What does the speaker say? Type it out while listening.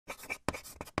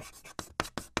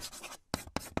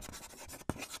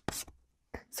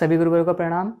सभी गुरुवारों का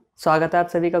प्रणाम। स्वागत है आप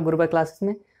सभी का गुरुवार क्लासेस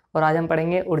में। और आज हम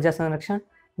पढ़ेंगे ऊर्जा संरक्षण,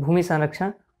 भूमि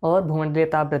संरक्षण और भूमंडलीय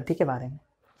ताप वृद्धि के बारे में।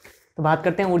 तो बात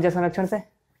करते हैं ऊर्जा संरक्षण से।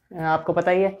 आपको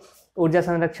पता ही है ऊर्जा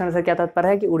संरक्षण से क्या तात्पर्य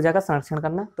है कि ऊर्जा का संरक्षण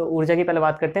करना। तो ऊर्जा की पहले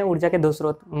बात करते हैं। ऊर्जा के दो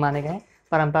स्रोत माने गए हैं,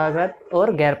 परंपरागत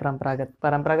और गैर परंपरागत।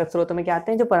 परंपरागत स्रोतों में क्या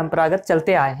आते हैं? जो परंपरागत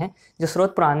चलते आए हैं, जो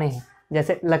स्रोत पुराने हैं,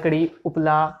 जैसे लकड़ी,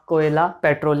 उपला, कोयला,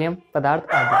 पेट्रोलियम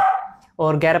पदार्थ आदि।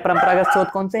 और गैर परंपरागत स्रोत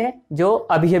कौन से हैं? जो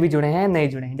अभी अभी जुड़े हैं, नए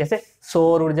जुड़े हैं, जैसे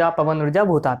सौर ऊर्जा, पवन ऊर्जा,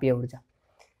 भूतापीय ऊर्जा।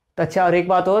 तो अच्छा, और एक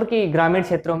बात और कि ग्रामीण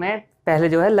क्षेत्रों में पहले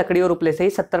जो है लकड़ी और उपले से ही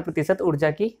 70%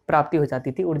 ऊर्जा की प्राप्ति हो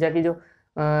जाती थी। ऊर्जा की जो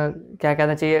क्या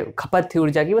कहना चाहिए खपत थी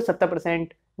ऊर्जा की, वो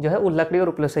 70% जो है उन लकड़ी और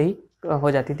उपलों से ही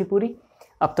हो जाती थी पूरी।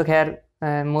 अब तो खैर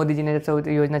मोदी जी ने जब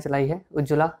से योजना चलाई है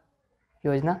उज्ज्वला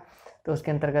योजना, तो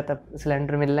उसके अंतर्गत अब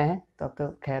सिलेंडर मिल रहे हैं, तो अब तो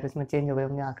खैर इसमें चेंज हो गए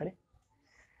होंगे आंकड़े।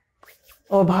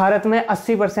 और भारत में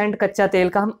 80% कच्चा तेल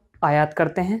का हम आयात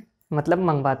करते हैं, मतलब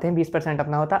मंगवाते हैं। 20%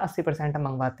 अपना होता है, 80% हम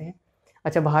मंगवाते हैं।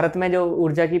 अच्छा, भारत में जो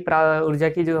ऊर्जा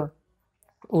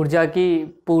की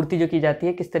पूर्ति जो की जाती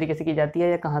है, किस तरीके से की जाती है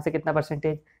या कहाँ से कितना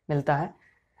परसेंटेज मिलता है?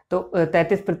 तो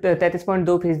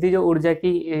 33.2% जो ऊर्जा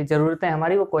की ज़रूरत है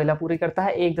हमारी, वो कोयला पूरी करता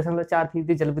है।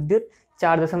 1.4% जल विद्युत,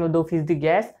 4.2%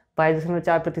 गैस,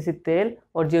 22.4% तेल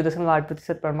और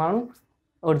 0.8% परमाणु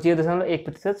और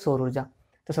 0.1% सौर ऊर्जा।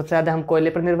 तो सबसे ज़्यादा हम कोयले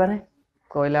पर निर्भर हैं।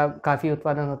 कोयला काफ़ी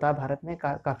उत्पादन होता है भारत में,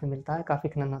 काफ़ी मिलता है, काफ़ी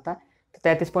खनन होता है। तो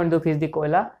 33.2%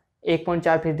 कोयला,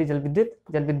 1.4% जल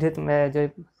विद्युत में जो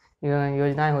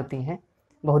योजनाएं होती हैं,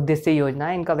 बहुउद्देशीय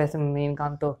योजनाएं, इनका वैसे मेन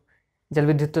काम तो जल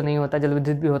विद्युत तो नहीं होता, जल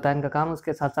विद्युत भी होता है इनका काम।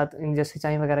 उसके साथ साथ इन जो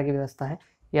सिंचाई वगैरह की व्यवस्था है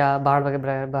या बाढ़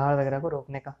वगैरह को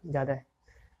रोकने का ज़्यादा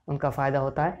उनका फ़ायदा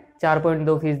होता है।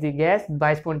 4.2% गैस,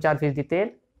 22.4%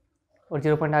 तेल और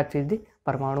 0.8%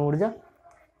 परमाणु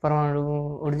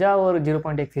ऊर्जा और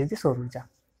 0.1% सौर ऊर्जा।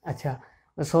 अच्छा,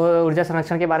 सौर ऊर्जा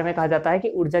संरक्षण के बारे में कहा जाता है कि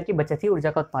ऊर्जा की बचत ही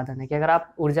ऊर्जा का उत्पादन है। कि अगर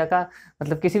आप ऊर्जा का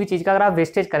मतलब किसी भी चीज़ का अगर आप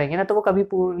वेस्टेज करेंगे ना, तो वो कभी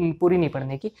पूरी नहीं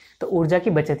पड़ने की। तो ऊर्जा की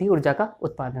बचत ही ऊर्जा का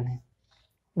उत्पादन है।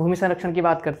 भूमि संरक्षण की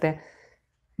बात करते हैं।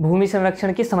 भूमि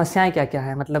संरक्षण की समस्याएं क्या क्या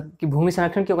है, मतलब कि भूमि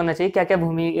संरक्षण क्यों करना चाहिए, क्या क्या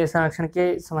भूमि संरक्षण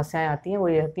की समस्याएं आती हैं? वो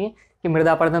ये होती हैं कि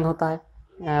मृदा अपरदन होता है,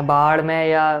 बाढ़ में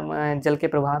या जल के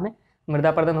प्रवाह में मृदा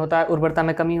अपरदन होता है, उर्वरता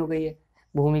में कमी हो गई है,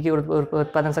 भूमि की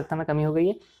उत्पादन क्षमता में कमी हो गई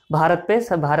है।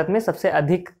 भारत में सबसे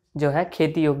अधिक जो है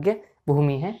खेती योग्य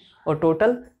भूमि है और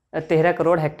टोटल 13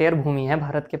 करोड़ हेक्टेयर भूमि है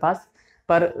भारत के पास।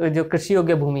 पर जो कृषि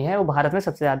योग्य भूमि है वो भारत में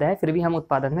सबसे ज़्यादा है, फिर भी हम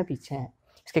उत्पादन में पीछे हैं।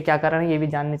 इसके क्या कारण है ये भी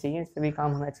जानने चाहिए, इससे भी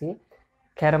काम होना चाहिए।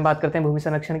 खैर, हम बात करते हैं भूमि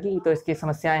संरक्षण की। तो इसकी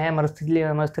समस्याएं हैं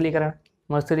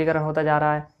मरुस्थलीकरण होता जा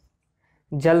रहा है,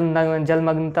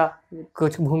 जलमग्नता।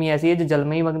 कुछ भूमि ऐसी है जो जल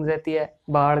में ही मग्न रहती है।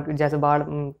 बाढ़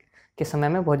के समय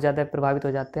में बहुत ज़्यादा प्रभावित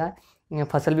हो जाता है,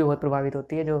 फसल भी बहुत प्रभावित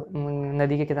होती है। जो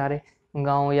नदी के किनारे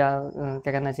गांव या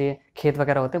क्या कहना चाहिए खेत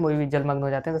वगैरह होते हैं, वो भी जलमग्न हो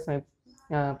जाते हैं, तो उसमें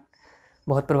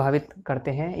बहुत प्रभावित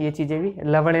करते हैं ये चीज़ें भी।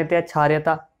 लवणता,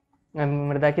 क्षारीयता,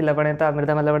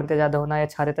 मृदा में लवणता ज़्यादा होना या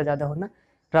क्षारीयता ज़्यादा होना,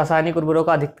 रासायनिक उर्वरकों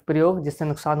का अधिक प्रयोग जिससे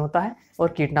नुकसान होता है, और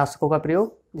कीटनाशकों का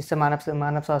प्रयोग जिससे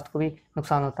मानव स्वास्थ्य को भी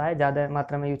नुकसान होता है ज़्यादा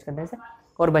मात्रा में यूज करने से,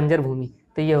 और बंजर भूमि।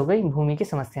 तो ये हो गई भूमि की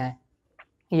समस्याएं।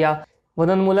 या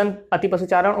वनोन्मूलन, अति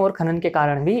पशुचारण और खनन के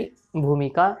कारण भी भूमि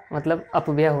का मतलब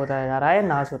अपव्यय होता जा रहा है,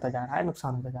 नाश होता जा रहा है,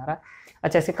 नुकसान होता जा रहा है।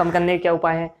 अच्छा, इसे कम करने के क्या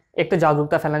उपाय हैं? एक तो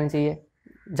जागरूकता फैलानी चाहिए,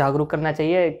 जागरूक करना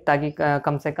चाहिए, ताकि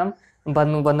कम से कम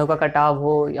वनों का कटाव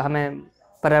हो। हमें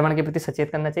पर्यावरण के प्रति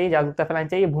सचेत करना चाहिए, जागरूकता फैलानी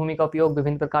चाहिए। भूमि का उपयोग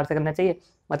विभिन्न प्रकार से करना चाहिए।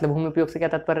 मतलब भूमि उपयोग से क्या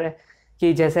तात्पर्य है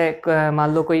कि जैसे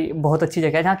मान लो कोई बहुत अच्छी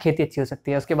जगह है जहाँ खेती अच्छी हो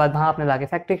सकती है, उसके बाद वहाँ आपने लाके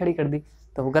फैक्ट्री खड़ी कर दी,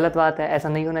 तो वो गलत बात है, ऐसा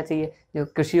नहीं होना चाहिए। जो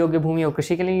कृषि योग्य भूमि हो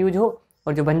कृषि के लिए यूज हो,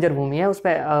 और जो बंजर भूमि है उस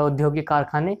पर औद्योगिक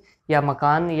कारखाने या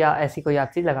मकान या ऐसी कोई आप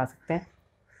चीज़ लगा सकते हैं।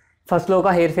 फसलों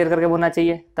का हेर फेर करके बोना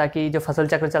चाहिए, ताकि जो फसल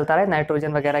चक्र चलता रहे,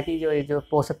 नाइट्रोजन वगैरह की जो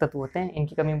पोषक तत्व होते हैं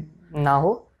इनकी कमी ना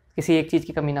हो, किसी एक चीज़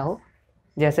की कमी ना हो।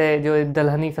 जैसे जो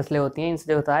दलहनी फसलें होती हैं, इनसे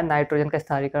जो होता है नाइट्रोजन का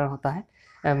स्थानीकरण होता है,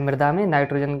 मृदा में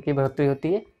नाइट्रोजन की बढ़ोतरी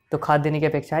होती है। तो खाद देने की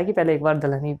अपेक्षा है कि पहले एक बार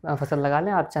दलहनी फसल लगा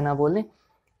लें, आप चना बोल लें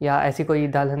या ऐसी कोई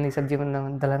दलहनी सब्जी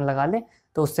दलहन लगा लें,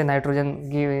 तो उससे नाइट्रोजन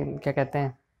की क्या कहते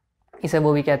हैं इसे,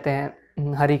 वो भी कहते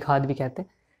हैं हरी खाद भी कहते हैं,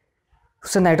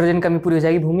 उससे नाइट्रोजन कमी पूरी हो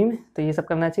जाएगी भूमि में। तो ये सब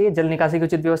करना चाहिए। जल निकासी की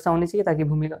उचित व्यवस्था होनी चाहिए ताकि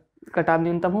भूमि का कटाव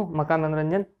न्यूनतम हो। मकान,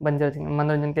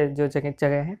 मनोरंजन के जो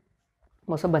जगह है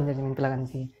वो सब बंजर जमीन पर लगानी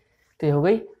चाहिए। तो ये हो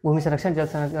गई भूमि संरक्षण,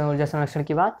 ऊर्जा संरक्षण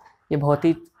की बात। ये बहुत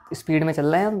ही स्पीड में चल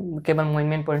रहा है, हम केवल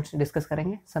मेन पॉइंट्स डिस्कस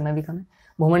करेंगे, समय भी कम है।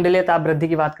 भूमंडलीय ताप वृद्धि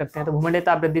की बात करते हैं। तो भूमंडलीय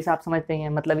ताप वृद्धि से आप समझते ही हैं,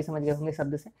 मतलब ही समझ गए होंगे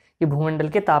शब्द से, कि भूमंडल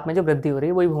के ताप में जो वृद्धि हो रही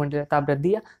है वही भूमंडलीय ताप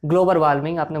वृद्धि या ग्लोबल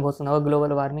वार्मिंग। आपने बहुत सुना होगा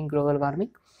ग्लोबल वार्मिंग।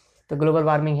 तो ग्लोबल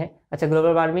वार्मिंग है। अच्छा, ग्लोबल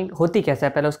वार्मिंग होती कैसे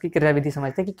है, पहले उसकी क्रियाविधि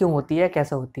समझते हैं कि क्यों होती है,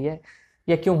 कैसे होती है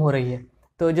या क्यों हो रही है।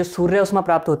 तो जो सूर्य उष्मा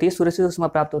प्राप्त होती है, सूर्य से उष्मा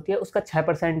प्राप्त होती है, उसका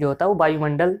 6% जो होता है वो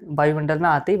वायुमंडल में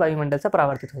आते ही वायुमंडल से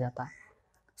परावर्तित हो जाता है।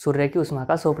 सूर्य की उष्मा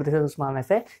का 100% उष्मा में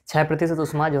से 6%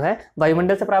 उष्मा जो है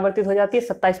वायुमंडल से परावर्तित हो जाती है,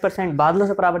 27% बादलों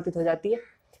से परावर्तित हो जाती है,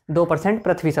 2%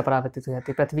 पृथ्वी से परावर्तित हो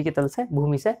जाती है, पृथ्वी के तल से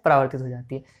भूमि से परावर्तित हो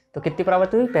जाती है। तो कितनी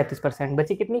परावर्तित हुई? 35%।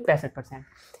 बची कितनी? 65%।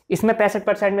 इसमें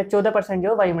 65% में 14%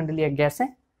 जो वायुमंडलीय गैसें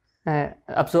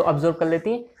अब्जॉर्ब कर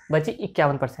लेती हैं, बची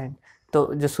 51%।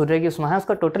 तो जो सूर्य की उष्मा है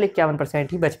उसका टोटल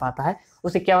 51% ही बच पाता है।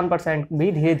 उस 51%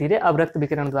 भी धीरे धीरे अवरक्त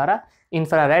विकिरण द्वारा,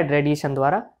 इंफ्रारेड रेडिएशन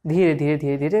द्वारा धीरे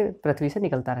धीरे पृथ्वी से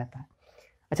निकलता रहता है।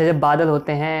 अच्छा, जब बादल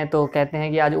होते हैं तो कहते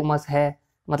हैं कि आज उमस है,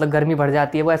 मतलब गर्मी बढ़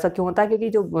जाती है। वो ऐसा क्यों होता है? क्योंकि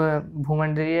जो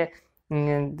भूमंडलीय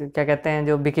क्या कहते हैं,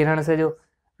 जो विकिरण से, जो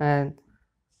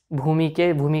भूमि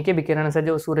के विकिरण से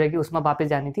जो सूर्य की उष्मा वापस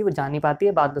जानी थी वो जा नहीं पाती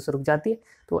है, बादलों से रुक जाती है,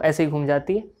 तो ऐसे ही घूम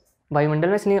जाती है वायुमंडल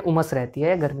में, इसलिए उमस रहती है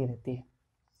या गर्मी रहती है।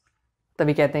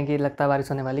 तभी कहते हैं कि लगता है बारिश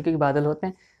होने वाली, क्योंकि बादल होते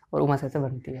हैं और उमस ऐसे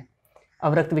बनती है।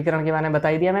 अवरक्त विकिरण के बारे में बता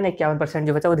ही दिया मैंने। 51%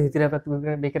 जो बचा वो धीरे धीरे अवरक्त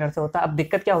विकिरण से होता है। अब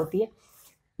दिक्कत क्या होती है?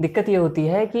 दिक्कत ये होती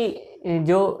है कि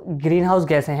जो ग्रीन हाउस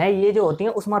गैसें हैं ये जो होती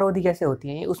हैं उष्मारोधी गैसें होती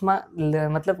हैं। ये उष्मा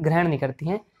मतलब ग्रहण नहीं करती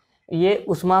हैं, ये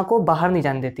उष्मा को बाहर नहीं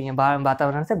जाने देती हैं,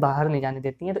 वातावरण से बाहर नहीं जाने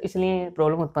देती हैं, तो इसलिए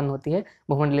प्रॉब्लम उत्पन्न होती है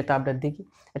भूमंडलीय ताप वृद्धि की।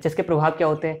 अच्छा, इसके प्रभाव क्या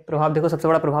होते हैं? प्रभाव देखो, सबसे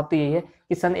बड़ा प्रभाव तो यही है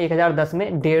कि सन 1010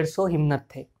 में 150 हिमनद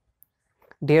थे,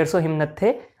 150 हिमनद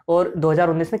थे, और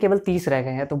 2019 में केवल 30 रह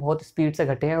गए हैं। तो बहुत स्पीड से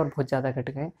घटे हैं और बहुत ज़्यादा घट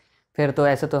गए हैं। फिर तो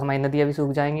ऐसे तो हमारी नदियाँ भी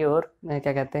सूख जाएंगी और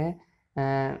क्या कहते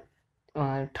हैं,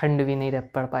 ठंड भी नहीं रह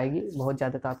पड़ पाएगी, बहुत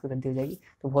ज़्यादा ताप की वृद्धि हो जाएगी।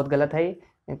 तो बहुत गलत है ये।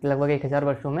 लगभग 1000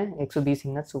 वर्षों में 120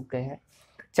 हिमनद सूख गए हैं।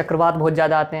 चक्रवात बहुत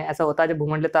ज़्यादा आते हैं। ऐसा होता है जब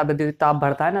भूमंडलीय ताप वृद्धि, ताप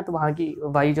बढ़ता है ना, तो वहाँ की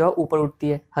वायु जो है ऊपर उठती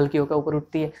है, हल्की होकर ऊपर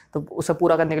उठती है, तो उसे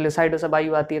पूरा करने के लिए साइडों से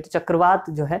वायु आती है। तो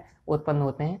चक्रवात जो है उत्पन्न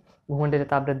होते हैं भूमंडलीय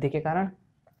ताप वृद्धि के कारण,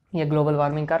 या ग्लोबल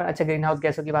वार्मिंग कारण। अच्छा, ग्रीन हाउस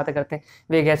गैसों की बातें करते हैं।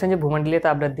 वे गैसें जो भूमंडलीय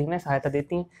ताप वृद्धि में सहायता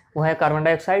देती हैं वो है कार्बन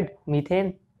डाइऑक्साइड,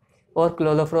 मीथेन और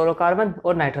क्लोरोफ्लोरोकार्बन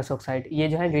और नाइट्रस ऑक्साइड। ये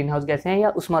जो है ग्रीन हाउस गैसें हैं या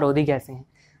उष्मारोधी गैसें हैं।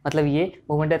 मतलब ये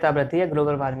भूमंडलीय ताप वृद्धि या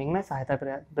ग्लोबल वार्मिंग में सहायता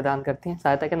प्रदान करती हैं।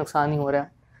 सहायता के नुकसान ही हो रहा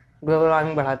है, ग्लोबल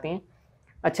वार्मिंग बढ़ाती हैं।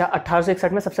 अच्छा,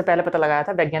 1861 में सबसे पहले पता लगाया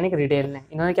था वैज्ञानिक रिडेल ने।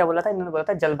 इन्होंने क्या बोला था? इन्होंने बोला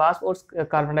था जलवाष्प और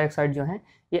कार्बन डाइऑक्साइड जो है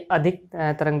ये अधिक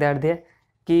तरंगदैर्ध्य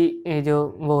की जो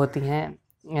वो होती हैं,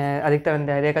 अधिक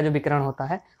तरंगदैर्ध्य का जो विकिरण होता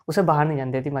है उसे बाहर नहीं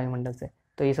जाने देती वायुमंडल से।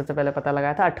 तो ये सबसे पहले पता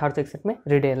लगाया था 1861 में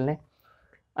रिडेल ने।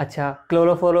 अच्छा,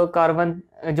 क्लोरोफ्लोरोकार्बन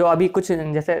जो अभी कुछ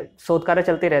जैसे शोध कार्य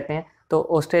चलते रहते हैं, तो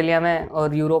ऑस्ट्रेलिया में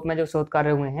और यूरोप में जो शोध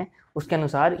कार्य हुए हैं उसके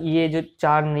अनुसार ये जो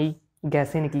 4 नई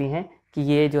गैसें निकली हैं कि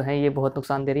ये जो है ये बहुत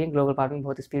नुकसान दे रही है, ग्लोबल वार्मिंग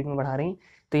बहुत स्पीड में बढ़ा रही हैं।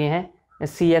 तो ये है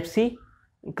CFC,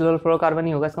 क्लोरोफ्लोरोकार्बन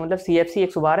ही होगा इसका मतलब, CFC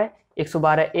 112,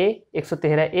 112A,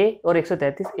 113A और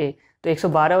 133A। तो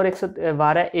 112 और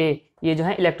 112A ये जो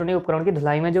है इलेक्ट्रॉनिक उपकरण की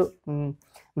धुलाई में जो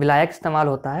विलायक इस्तेमाल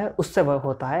होता है उससे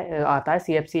होता है, आता है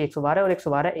CFC 112 और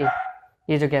 112A,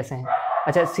 ये जो गैसें हैं।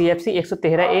 अच्छा, CFC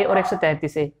 113A और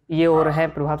 133A ये और है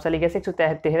प्रभावशाली गैस।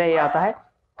 113A आता है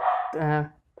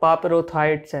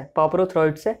पापरोथ्राइड से।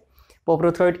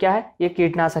 पोपरोथ्रोइड क्या है? ये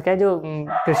कीटनाशक है जो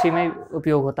कृषि में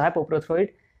उपयोग होता है,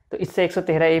 पोपरोथ्रोइड। तो इससे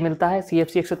 113A मिलता है,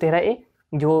 CFC 113A,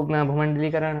 जो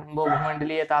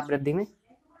भूमंडलीय ताप वृद्धि में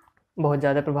बहुत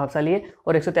ज़्यादा प्रभावशाली है।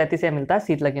 और 133A मिलता है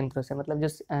शीतलक यंत्रों से, मतलब जो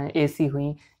AC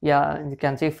हुई या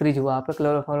क्या चाहिए फ्रिज हुआ आपका,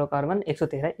 क्लोरोफ्लोरोकार्बन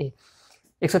 133A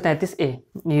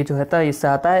ये जो है इससे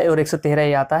आता है, और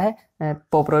 113A आता है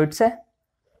पोपरोइड से,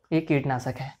 ये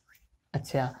कीटनाशक है।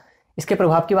 अच्छा, इसके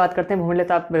प्रभाव की बात करते हैं। भूमंडलीय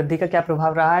ताप वृद्धि का क्या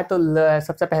प्रभाव रहा है? तो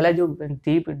सबसे पहले जो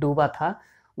द्वीप डूबा था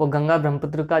वो गंगा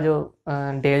ब्रह्मपुत्र का जो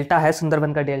डेल्टा है,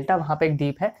 सुंदरबन का डेल्टा, वहाँ पे एक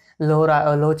द्वीप है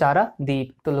लोहचारा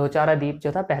द्वीप। तो लोहचारा द्वीप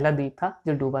जो था पहला द्वीप था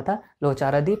जो डूबा था,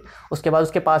 लोहचारा द्वीप। उसके बाद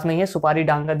उसके पास में ही है सुपारी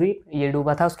डांगा द्वीप, ये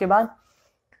डूबा था उसके बाद।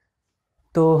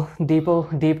 तो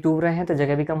द्वीप डूब रहे हैं तो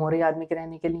जगह भी कम हो रही है आदमी के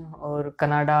रहने के लिए। और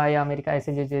कनाडा या अमेरिका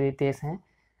ऐसे जो देश हैं,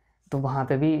 तो वहाँ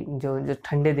पे भी जो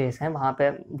ठंडे देश हैं वहाँ पे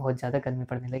बहुत ज़्यादा गर्मी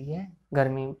पड़ने लगी है,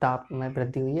 गर्मी ताप में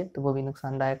वृद्धि हुई है, तो वो भी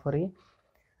नुकसानदायक हो रही है।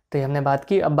 तो ये हमने बात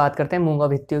की। अब बात करते हैं मूंगा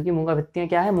भित्तियों की। मूंगा भित्तियाँ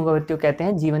क्या है? मूंगा भित्तियों कहते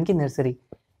हैं जीवन की नर्सरी।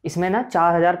 इसमें ना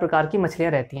 4000 प्रकार की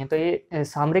मछलियाँ रहती हैं। तो ये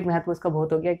सामरिक महत्व इसका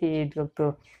बहुत हो गया कि ये जो तो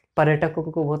पर्यटकों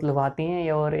को बहुत लुभाती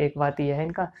हैं। और एक बात यह है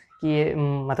इनका कि ये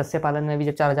मत्स्य पालन में भी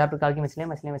जब 4000 प्रकार की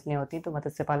मछलियाँ होती हैं तो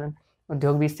मत्स्य पालन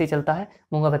उद्योग भी इससे चलता है।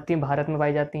 मूंगा भित्ती भारत में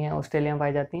पाई जाती हैं, ऑस्ट्रेलिया में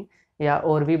पाई जाती हैं, या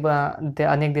और भी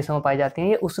अनेक देशों में पाई जाती हैं।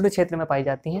 ये उष्ण क्षेत्र में पाई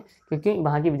जाती हैं क्योंकि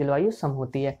वहाँ की जलवायु सम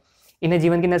होती है। इन्हें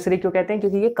जीवन की नर्सरी क्यों कहते हैं?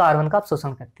 क्योंकि ये कार्बन का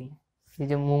अवशोषण करती हैं। ये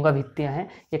जो मूंगा भित्तियाँ हैं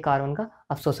ये कार्बन का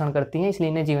अवशोषण करती हैं, इसलिए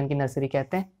इन्हें जीवन की नर्सरी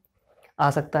कहते हैं। आ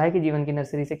सकता है कि जीवन की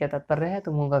नर्सरी से क्या तात्पर्य है,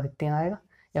 तो मूंगा भित्तियाँ आएगा।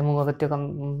 या मूंगा भित्तियों का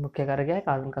मुख्य कार्य क्या है?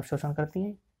 कार्बन का अवशोषण करती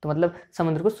हैं। तो मतलब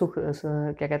समुद्र को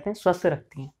क्या कहते हैं, स्वस्थ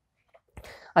रखती हैं।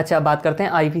 अच्छा, बात करते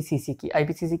हैं आईपीसीसी की।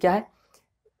 आईपीसीसी क्या है?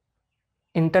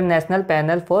 International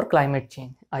panel for climate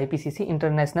change. IPCC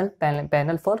international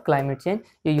panel for climate change,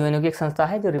 ये यूएनओ की एक संस्था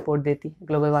है जो रिपोर्ट देती है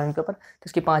ग्लोबल वार्मिंग के ऊपर। तो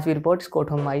इसकी 5वीं रिपोर्ट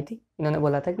स्टॉकहोम में आई थी। इन्होंने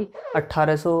बोला था कि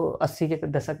 1880 के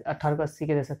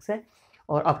दशक से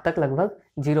और अब तक लगभग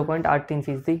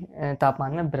 0.83%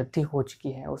 तापमान में वृद्धि हो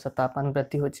चुकी है, औसत तापमान में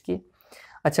वृद्धि हो चुकी है।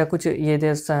 अच्छा, कुछ ये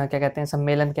जो क्या कहते हैं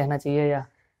सम्मेलन कहना चाहिए, या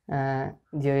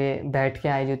जो ये बैठ के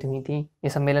आयोजित हुई थी, ये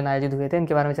सम्मेलन आयोजित हुए थे,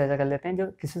 इनके बारे में चर्चा कर लेते हैं जो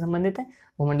किससे संबंधित है?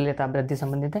 भूमंडलीय ताप वृद्धि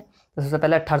संबंधित है। तो सबसे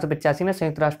पहले 1885 में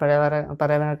संयुक्त राष्ट्र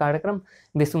पर्यावरण कार्यक्रम,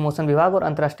 विश्व मौसम विभाग और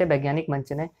अंतर्राष्ट्रीय वैज्ञानिक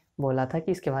मंच ने बोला था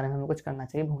कि इसके बारे में हमें कुछ करना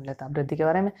चाहिए, भूमंडलीय ताप वृद्धि के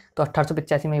बारे में। तो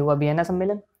 1885 में हुआ वियना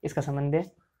सम्मेलन, इसका संबंध है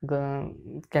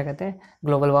क्या कहते हैं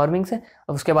ग्लोबल वार्मिंग से।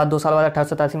 और उसके बाद 2 साल बाद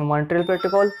 1887 में मॉन्ट्रियल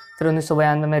प्रोटोकॉल, फिर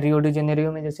 1992 में रियो डी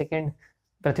जेनेरियो में जो सेकेंड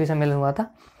पृथ्वी सम्मेलन हुआ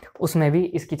था, उसमें भी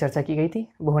इसकी चर्चा की गई थी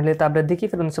भूमंडलीय ताप वृद्धि की।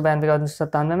 फिर 1992 के बाद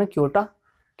 1997 में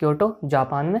क्योटो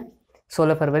जापान में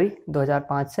 16 फरवरी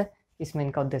 2005 से, इसमें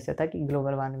इनका उद्देश्य था कि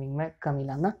ग्लोबल वार्मिंग में कमी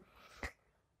लाना।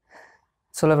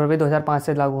 16 फरवरी 2005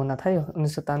 से लागू होना था ये,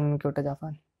 1997 में क्योटो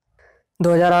जापान।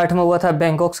 2008 में हुआ था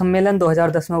बैंकॉक सम्मेलन,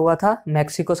 2010 में हुआ था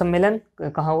मैक्सिको सम्मेलन।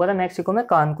 कहाँ हुआ था? मैक्सिको में,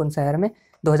 कानकुन शहर में।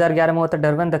 2011 में हुआ था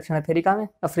डरबन दक्षिण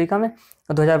अफ्रीका में।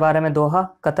 2012 में दोहा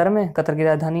कतर में, कतर की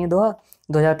राजधानी है दोहा।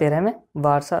 2013 में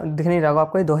वारसा, दिख नहीं रहा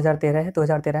आपको, 2013 है,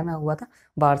 2013 में हुआ था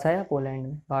वारसा में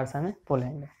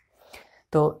पोलैंड में।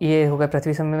 तो ये हो गए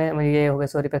पृथ्वी सम्मेलन, ये हो गए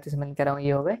पृथ्वी सम्मेलन कह रहा हूँ,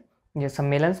 ये हो गए ये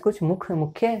सम्मेलन कुछ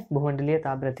मुख्य भूमंडलीय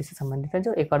ताप वृद्धि से संबंधित है,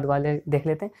 जो एक बार दोबारा देख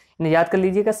लेते हैं। इन्हें याद कर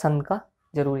लीजिएगा, सन का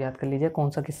जरूर याद कर लीजिए कौन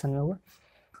सा किस सन में हुआ।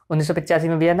 1985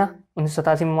 में वियना,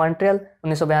 1987 में मॉन्ट्रियल,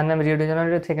 1992 में रियो डी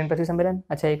जेनेरियो सेकेंड पृथ्वी सम्मेलन।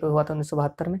 अच्छा, एक हुआ था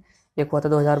 1972 में, एक हुआ था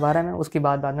 2012 में। उसकी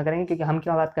बाद में करेंगे, क्योंकि हम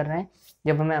क्या बात कर रहे हैं,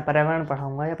 जब मैं पर्यावरण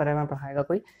पढ़ाऊंगा या पर्यावरण पढ़ाएगा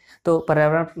कोई, तो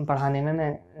पर्यावरण पढ़ाने में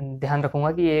मैं ध्यान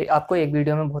रखूंगा कि ये आपको एक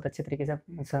वीडियो में बहुत अच्छे तरीके से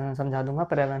समझा दूंगा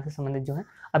पर्यावरण से संबंधित जो है।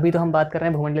 अभी तो हम बात कर रहे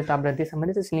हैं भूमंडलीय ताप वृद्धि से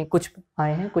संबंधित, इसलिए कुछ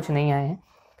आए हैं कुछ नहीं आए हैं।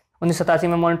 1987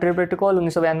 में मॉन्ट्रियल प्रोटोकॉल,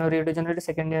 1992 में रियो डी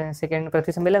जेनेरियो सेकेंड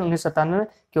पृथ्वी सम्मेलन, 1997 में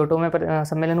क्योटो में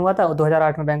सम्मेलन हुआ था, और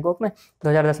 2008 में बैंकॉक में,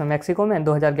 2010 में मैक्सिको में,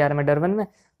 2011 में डरबन में,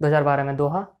 2012 में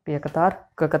दोहा या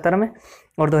कतर में,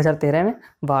 और 2013 में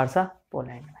वारसा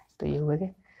पोलैंड में। तो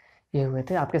ये हुए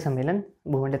थे आपके सम्मेलन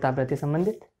भूमंडलीय ताप वृद्धि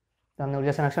संबंधित। तो हमने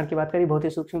ऊर्जा संरक्षण की बात करी बहुत ही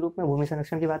सूक्ष्म रूप में, भूमि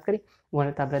संरक्षण की बात करी,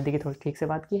 भूमंडलीय ताप वृद्धि की थोड़ी ठीक से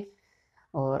बात की,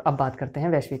 और अब बात करते हैं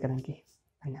वैश्वीकरण की।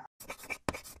 धन्यवाद।